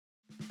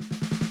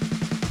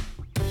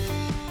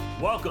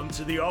Welcome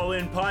to the All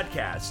In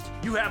Podcast.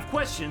 You have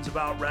questions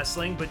about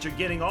wrestling, but you're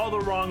getting all the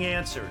wrong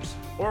answers.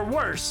 Or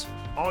worse,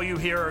 all you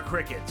hear are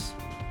crickets.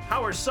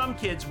 How are some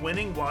kids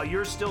winning while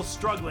you're still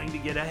struggling to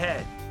get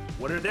ahead?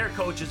 What are their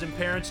coaches and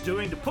parents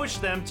doing to push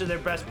them to their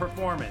best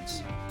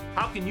performance?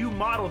 How can you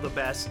model the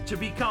best to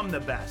become the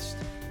best?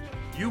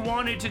 You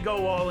wanted to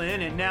go all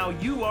in, and now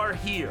you are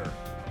here.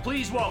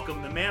 Please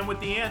welcome the man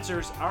with the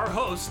answers, our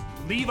host,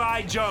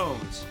 Levi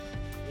Jones.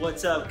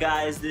 What's up,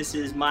 guys? This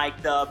is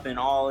Mic'd Up and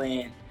All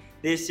In.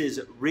 This is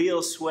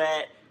real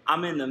sweat.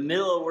 I'm in the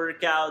middle of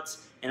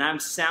workouts, and I'm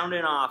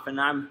sounding off, and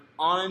I'm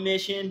on a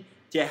mission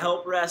to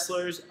help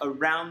wrestlers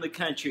around the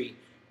country.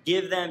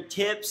 Give them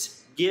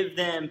tips, give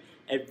them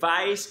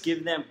advice,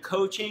 give them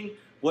coaching.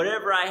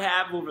 Whatever I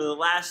have over the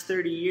last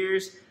 30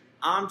 years,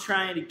 I'm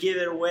trying to give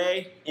it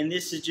away, and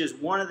this is just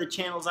one of the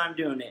channels I'm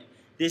doing it.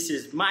 This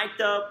is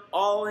Mic'd Up,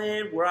 All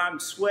In, where I'm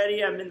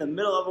sweaty, I'm in the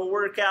middle of a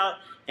workout,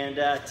 and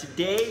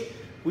today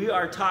we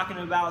are talking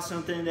about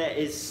something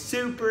that is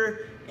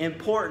super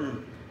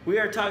important. We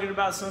are talking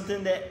about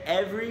something that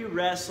every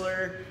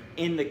wrestler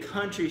in the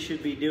country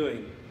should be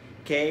doing.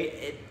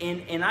 Okay,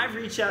 and I've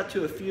reached out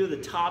to a few of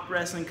the top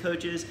wrestling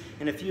coaches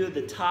and a few of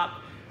the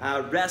top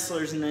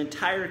wrestlers in the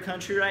entire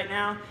country right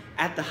now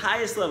at the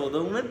highest level, the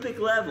Olympic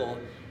level,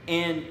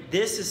 and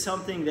this is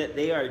something that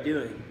they are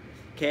doing.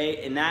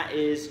 Okay, and that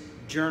is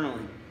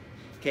journaling.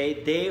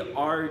 Okay, they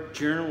are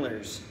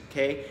journalers.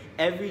 Okay,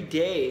 every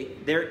day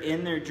they're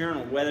in their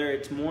journal, whether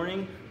it's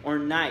morning or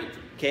night.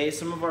 Okay,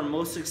 some of our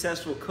most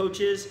successful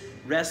coaches,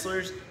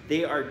 wrestlers,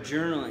 they are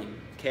journaling.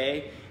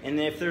 Okay, and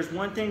if there's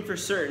one thing for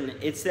certain,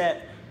 it's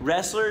that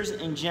wrestlers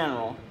in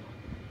general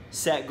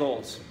set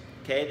goals.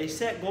 Okay, they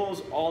set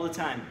goals all the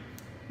time.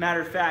 Matter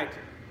of fact,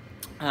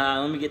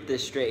 let me get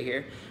this straight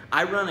here.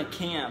 I run a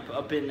camp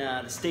up in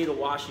the state of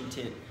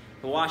Washington,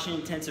 the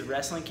Washington Intensive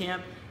Wrestling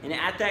Camp, and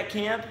at that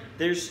camp,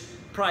 there's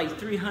probably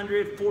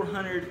 300,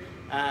 400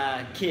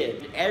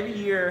 kids. Every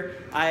year,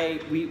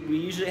 we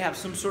usually have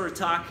some sort of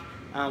talk.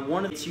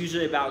 It's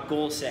usually about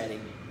goal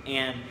setting,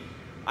 and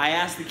I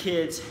ask the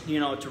kids,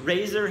 to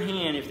raise their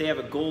hand if they have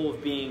a goal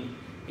of being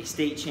a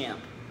state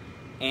champ.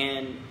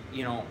 And,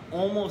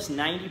 almost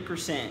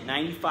 90%,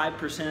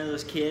 95% of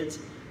those kids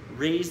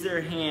raise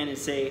their hand and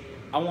say,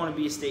 I want to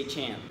be a state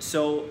champ.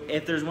 So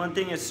if there's one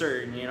thing that's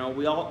certain,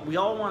 we all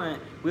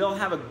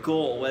have a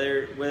goal,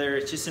 whether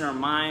it's just in our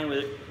mind,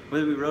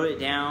 whether we wrote it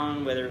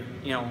down, whether,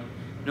 no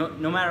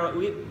matter what,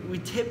 we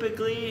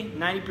typically,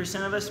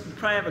 90% of us, we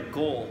probably have a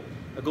goal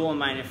in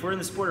mind. If we're in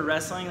the sport of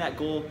wrestling, that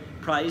goal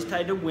probably is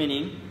tied to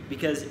winning,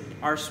 because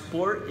our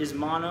sport is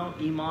mono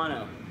e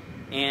mono,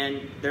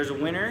 and there's a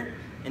winner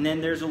and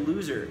then there's a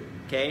loser.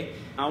 Okay,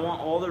 I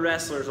want all the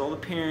wrestlers, all the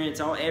parents,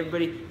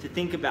 everybody to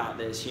think about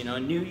this.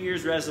 New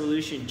Year's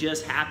resolution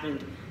just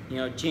happened,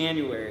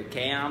 January.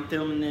 Okay, I'm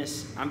filming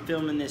this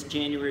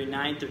January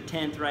 9th or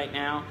 10th right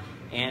now,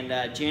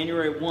 and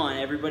January 1,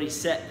 everybody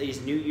set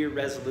these New Year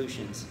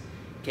resolutions.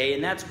 Okay,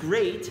 and that's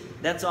great,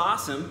 that's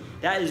awesome,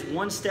 that is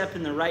one step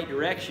in the right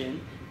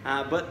direction,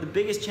 but the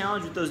biggest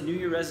challenge with those New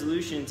Year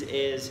resolutions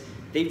is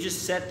they've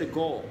just set the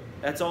goal.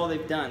 That's all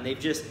they've done. They've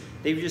just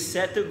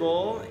set the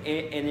goal,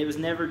 and it was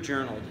never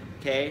journaled.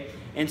 Okay,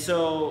 and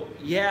so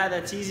yeah,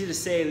 that's easy to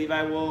say,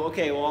 Levi. Well,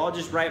 I'll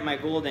just write my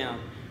goal down.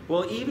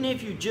 Well, even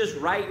if you just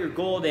write your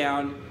goal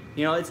down,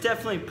 it's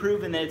definitely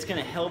proven that it's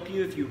going to help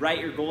you if you write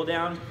your goal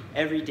down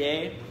every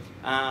day,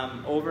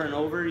 over and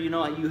over.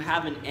 You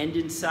have an end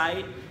in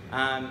sight.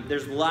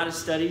 There's a lot of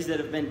studies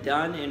that have been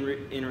done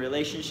in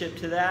relationship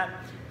to that,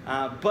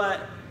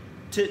 but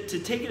to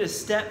take it a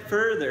step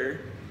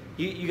further,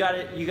 you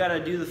gotta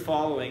do the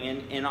following,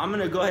 and I'm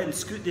gonna go ahead and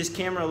scoot this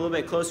camera a little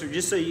bit closer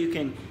just so you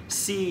can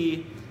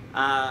see.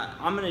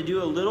 I'm gonna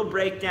do a little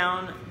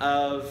breakdown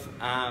of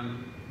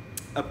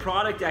a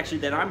product actually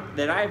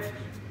that I've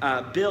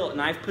built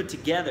and I've put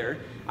together.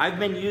 I've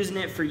been using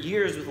it for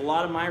years with a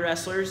lot of my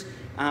wrestlers,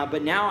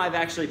 but now I've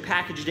actually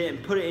packaged it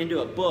and put it into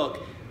a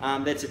book.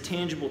 That's a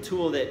tangible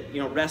tool that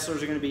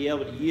wrestlers are going to be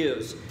able to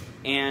use,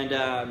 and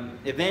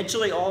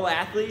eventually all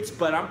athletes.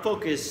 But I'm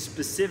focused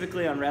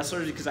specifically on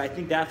wrestlers because I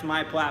think that's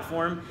my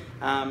platform.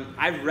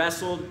 I've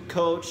wrestled,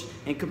 coached,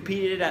 and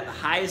competed at the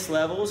highest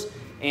levels,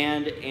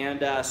 and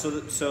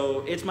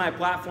so it's my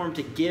platform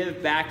to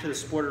give back to the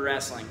sport of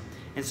wrestling.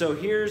 And so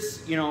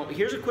here's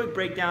a quick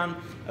breakdown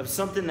of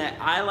something that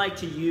I like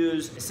to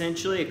use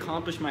essentially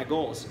accomplish my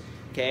goals.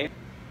 Okay,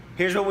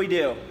 here's what we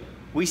do: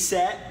 we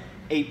set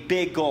a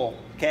big goal.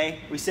 Okay,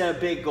 we set a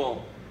big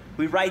goal.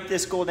 We write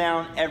this goal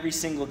down every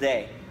single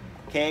day.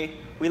 Okay,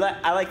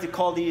 I like to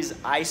call these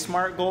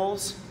iSmart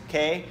goals.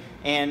 Okay,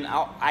 and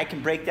I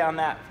can break that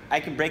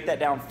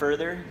down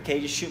further. Okay,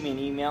 just shoot me an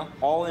email,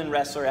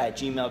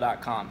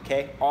 allinwrestler@gmail.com.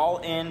 Okay,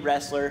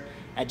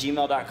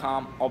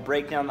 allinwrestler@gmail.com. I'll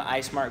break down the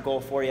iSmart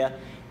goal for you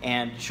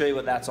and show you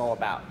what that's all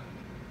about.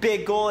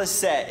 Big goal is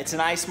set. It's an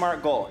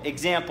iSmart goal.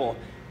 Example: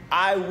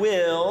 I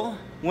will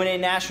win a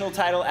national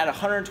title at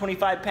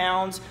 125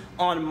 pounds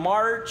on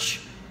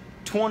March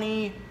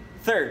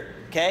 23rd,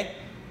 okay?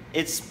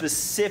 It's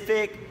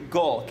specific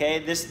goal, okay?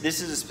 This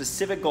is a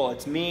specific goal.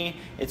 It's me.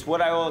 It's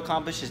what I will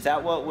accomplish. It's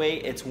at what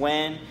weight. It's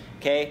when,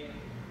 okay?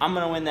 I'm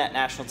going to win that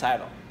national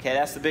title, okay?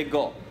 That's the big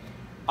goal.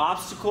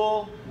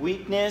 Obstacle,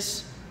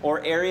 weakness,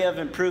 or area of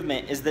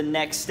improvement is the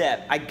next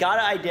step. I got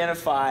to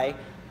identify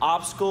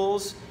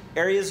obstacles,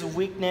 areas of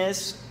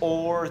weakness,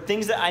 or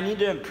things that I need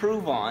to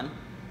improve on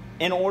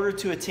in order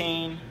to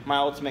attain my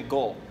ultimate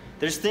goal.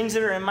 There's things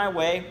that are in my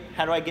way.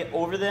 How do I get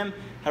over them?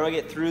 How do I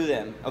get through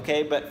them?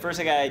 Okay, but first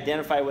I gotta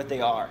identify what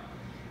they are.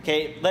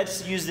 Okay,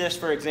 let's use this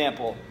for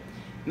example.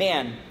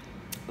 Man,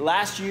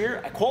 last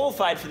year I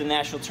qualified for the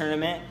national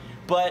tournament,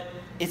 but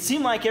it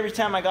seemed like every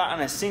time I got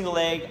on a single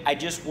leg, I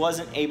just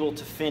wasn't able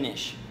to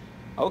finish.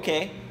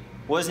 Okay,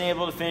 wasn't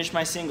able to finish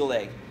my single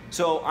leg.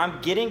 So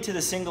I'm getting to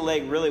the single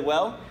leg really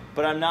well,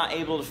 but I'm not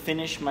able to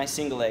finish my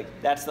single leg.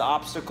 That's the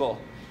obstacle,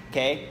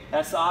 okay?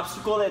 That's the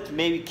obstacle that's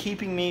maybe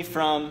keeping me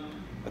from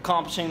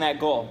accomplishing that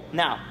goal.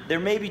 Now, there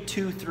may be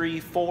 2, 3,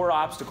 4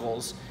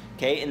 obstacles,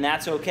 okay, and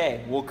that's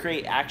okay. We'll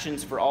create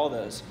actions for all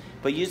those.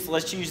 But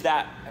let's use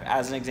that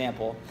as an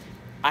example.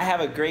 I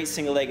have a great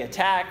single leg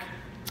attack,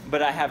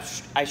 but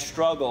I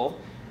struggle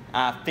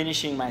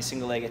finishing my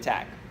single leg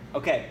attack.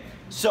 Okay,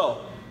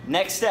 so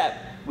next step,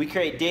 we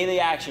create daily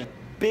action.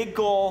 Big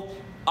goal,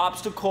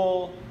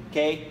 obstacle,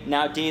 okay,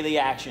 now daily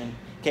action.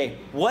 Okay,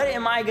 what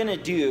am I gonna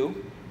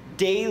do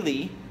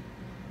daily,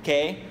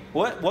 okay?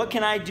 What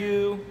can I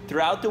do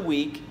throughout the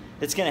week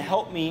that's going to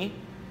help me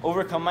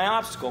overcome my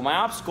obstacle? My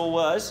obstacle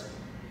was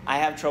I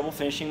have trouble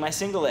finishing my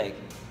single leg,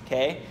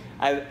 okay?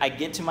 I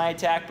get to my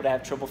attack, but I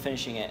have trouble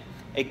finishing it.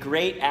 A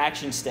great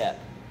action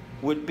step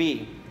would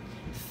be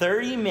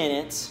 30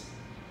 minutes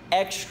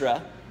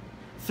extra,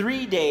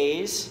 3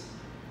 days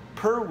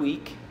per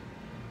week,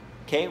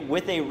 okay,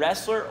 with a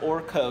wrestler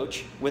or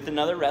coach, with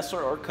another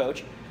wrestler or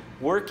coach,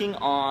 working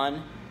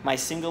on my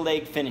single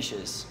leg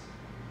finishes.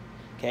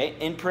 Okay,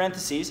 in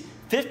parentheses,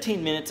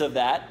 15 minutes of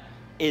that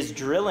is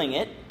drilling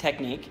it,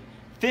 technique.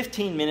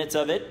 15 minutes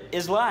of it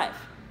is live.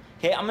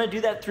 Okay, I'm going to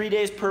do that 3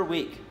 days per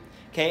week.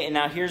 Okay, and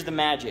now here's the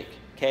magic.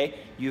 Okay,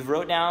 you've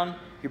wrote down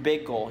your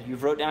big goal.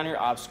 You've wrote down your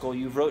obstacle.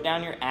 You've wrote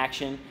down your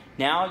action.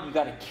 Now you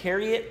got to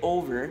carry it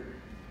over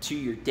to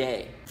your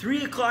day.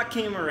 3 o'clock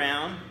came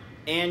around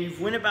and you've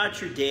went about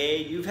your day.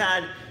 You've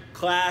had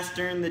class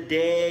during the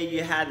day.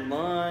 You had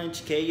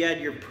lunch. Okay, you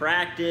had your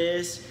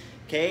practice.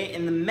 Okay,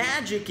 and the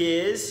magic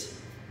is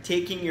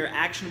taking your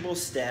actionable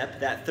step,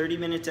 that 30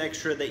 minutes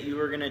extra that you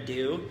were gonna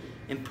do,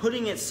 and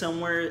putting it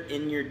somewhere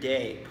in your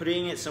day,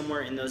 putting it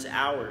somewhere in those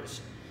hours,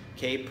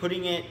 okay?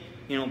 Putting it,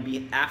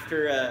 be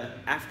after a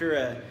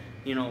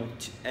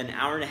an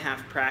hour and a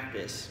half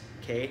practice,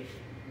 okay?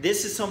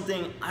 This is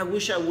something I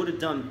wish I would have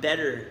done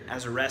better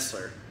as a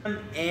wrestler.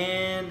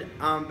 And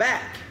I'm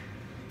back,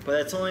 but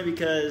that's only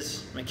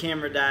because my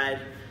camera died.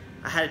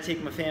 I had to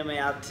take my family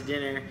out to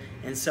dinner,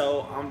 and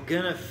so I'm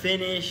gonna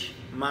finish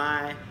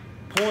my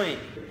point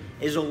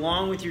is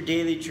along with your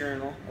daily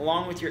journal,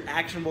 along with your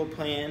actionable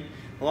plan,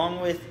 along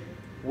with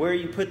where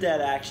you put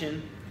that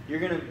action, you're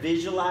going to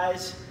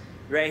visualize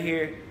right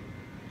here.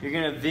 You're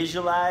going to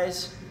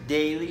visualize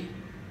daily,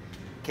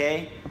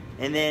 okay?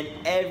 And then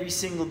every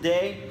single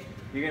day,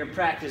 you're going to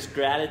practice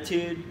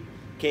gratitude,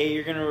 okay?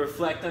 You're going to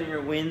reflect on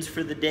your wins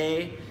for the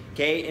day,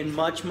 okay? And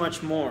much,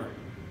 much more.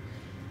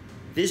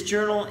 This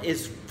journal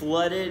is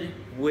flooded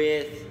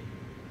with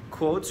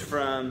quotes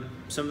from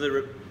some of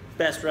the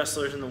best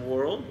wrestlers in the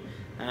world,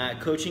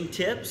 coaching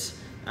tips,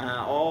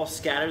 all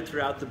scattered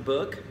throughout the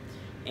book.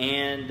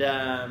 And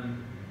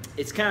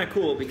it's kind of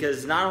cool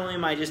because not only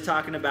am I just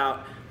talking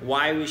about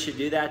why we should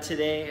do that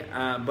today,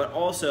 but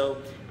also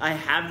I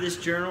have this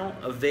journal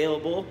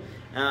available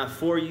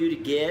for you to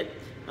get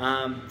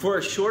for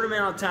a short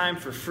amount of time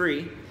for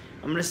free.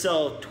 I'm going to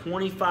sell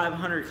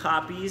 2,500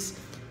 copies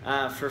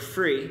for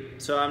free,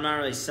 so I'm not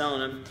really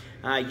selling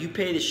them. You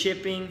pay the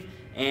shipping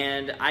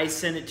and I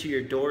send it to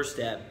your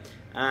doorstep.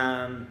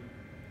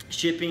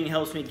 Shipping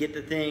helps me get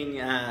the thing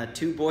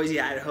to Boise,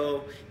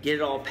 Idaho, get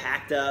it all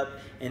packed up,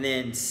 and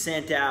then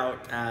sent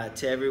out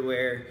to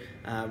everywhere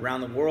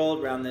around the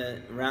world, around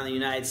the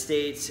United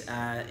States,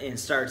 and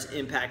starts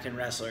impacting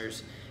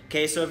wrestlers.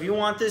 Okay, so if you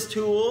want this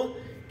tool,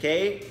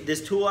 okay,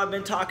 this tool I've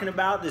been talking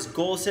about, this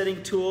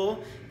goal-setting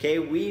tool, okay,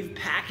 we've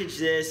packaged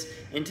this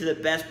into the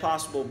best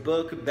possible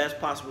book, best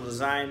possible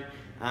design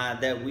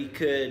that we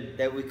could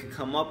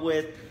come up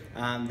with,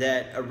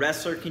 that a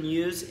wrestler can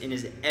use in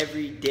his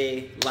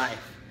everyday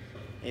life.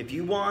 If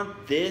you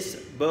want this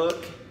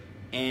book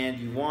and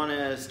you want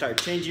to start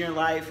changing your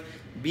life,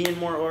 being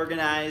more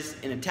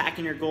organized and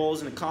attacking your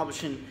goals and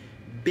accomplishing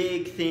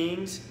big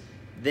things,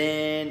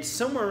 then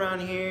somewhere around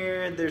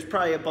here there's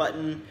probably a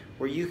button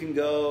where you can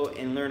go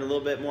and learn a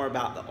little bit more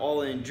about the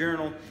All In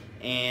Journal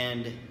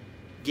and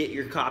get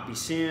your copy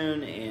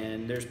soon.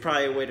 And there's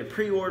probably a way to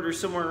pre-order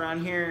somewhere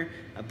around here,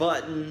 a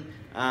button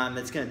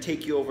that's going to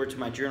take you over to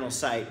my journal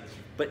site.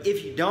 But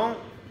if you don't,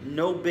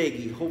 no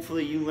biggie.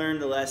 Hopefully you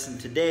learned the lesson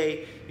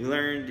today. You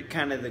learned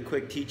kind of the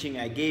quick teaching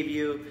I gave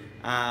you.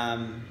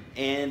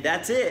 And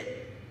that's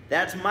it.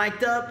 That's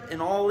Mic'd Up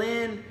and All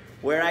In,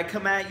 where I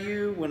come at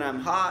you when I'm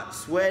hot,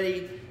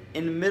 sweaty,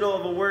 in the middle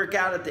of a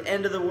workout, at the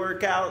end of the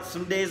workout.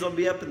 Some days I'll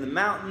be up in the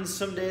mountains,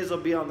 some days I'll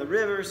be on the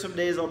river, some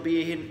days I'll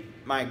be in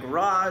my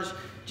garage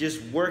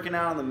just working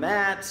out on the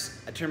mats.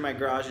 I turn my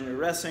garage into a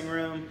wrestling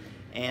room,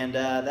 and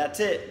that's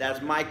it.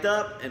 That's mic'd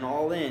up and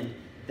all in.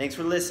 Thanks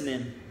for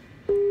listening.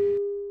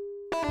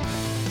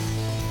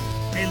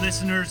 Hey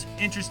listeners,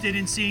 interested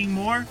in seeing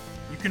more?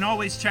 You can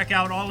always check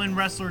out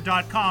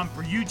allinwrestler.com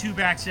for YouTube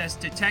access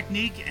to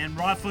technique and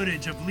raw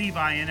footage of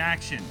Levi in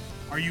action.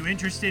 Are you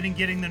interested in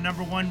getting the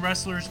 #1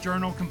 Wrestler's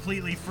Journal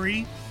completely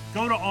free?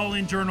 Go to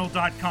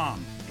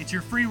allinjournal.com. It's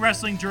your free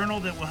wrestling journal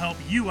that will help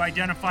you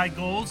identify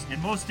goals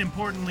and, most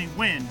importantly,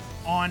 win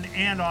on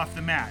and off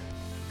the mat.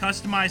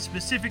 Customized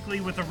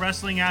specifically with a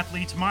wrestling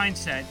athlete's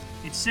mindset,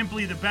 it's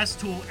simply the best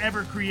tool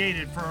ever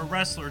created for a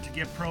wrestler to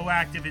get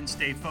proactive and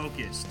stay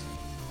focused.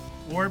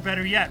 Or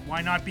better yet,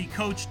 why not be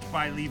coached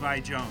by Levi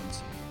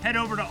Jones? Head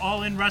over to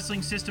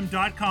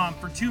allinwrestlingsystem.com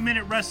for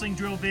 2-minute wrestling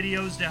drill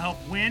videos to help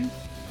win,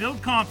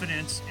 build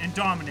confidence, and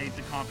dominate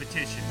the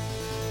competition.